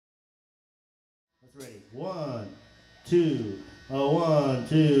Ready? 1, 2, 1,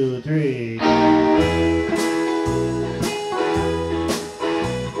 2, 3.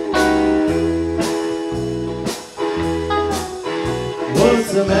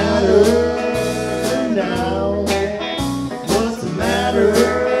 What's the matter now? What's the matter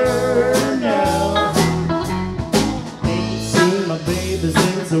now? Ain't seen my baby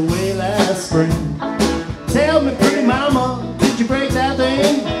since away last spring. Tell me, pretty mama, did you break that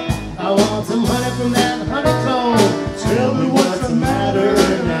thing? I want some honey from that honeycomb. Tell me what's the matter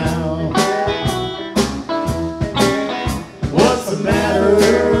now? What's the matter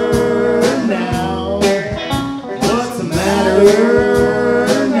now? What's the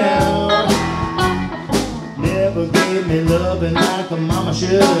matter now? Never gave me loving like a mama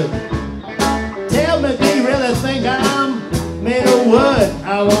should. Tell me, do you really think I'm made of wood?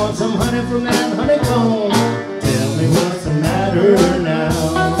 I want some honey from that honeycomb. Tell me what's the matter now?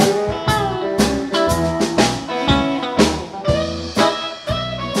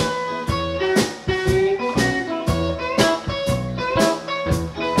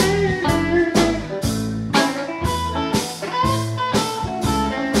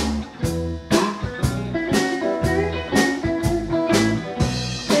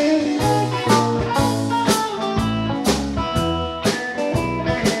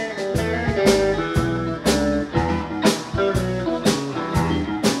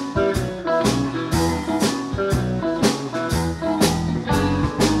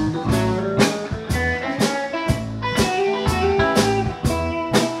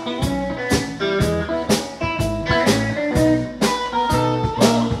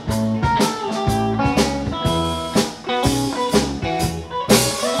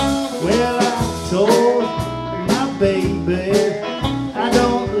 Told my baby I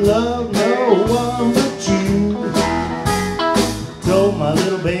don't love no one but you. Told my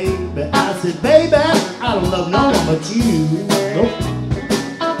little baby, I said, baby, I don't love no one but you. Nope.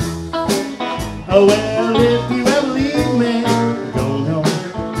 Oh well, if you ever leave me, don't know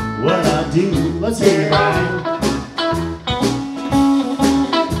what I'll do. Let's hear it right.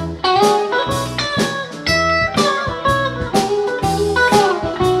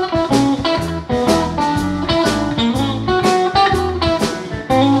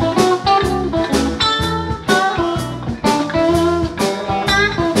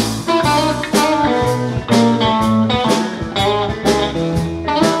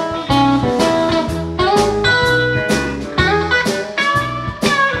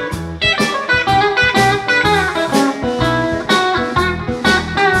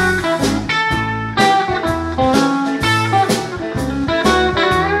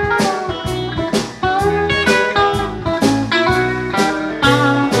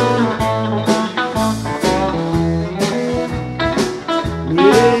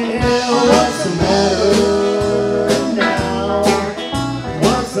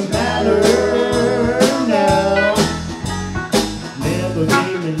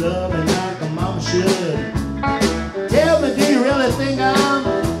 Loving like a mama should. Tell me, do you really think I'm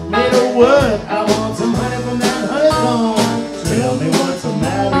made of wood? I want some honey from that honeycomb. Tell me what's the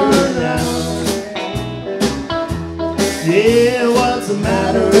matter now? Yeah, what's the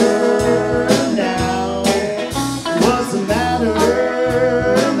matter now? What's the matter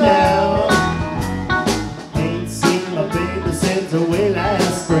now? Ain't seen my baby since away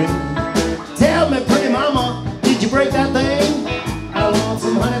last spring. Tell me, pretty mama, did you break that thing? I want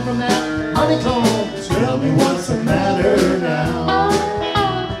some honey from that honeycomb. Tell me what's the matter now?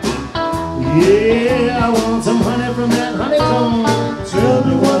 Yeah, I want some honey from that honeycomb. Tell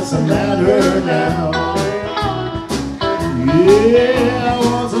me what's the matter now? Yeah, I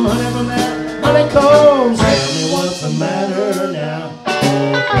want some honey from that honeycomb. Tell me what's the matter now?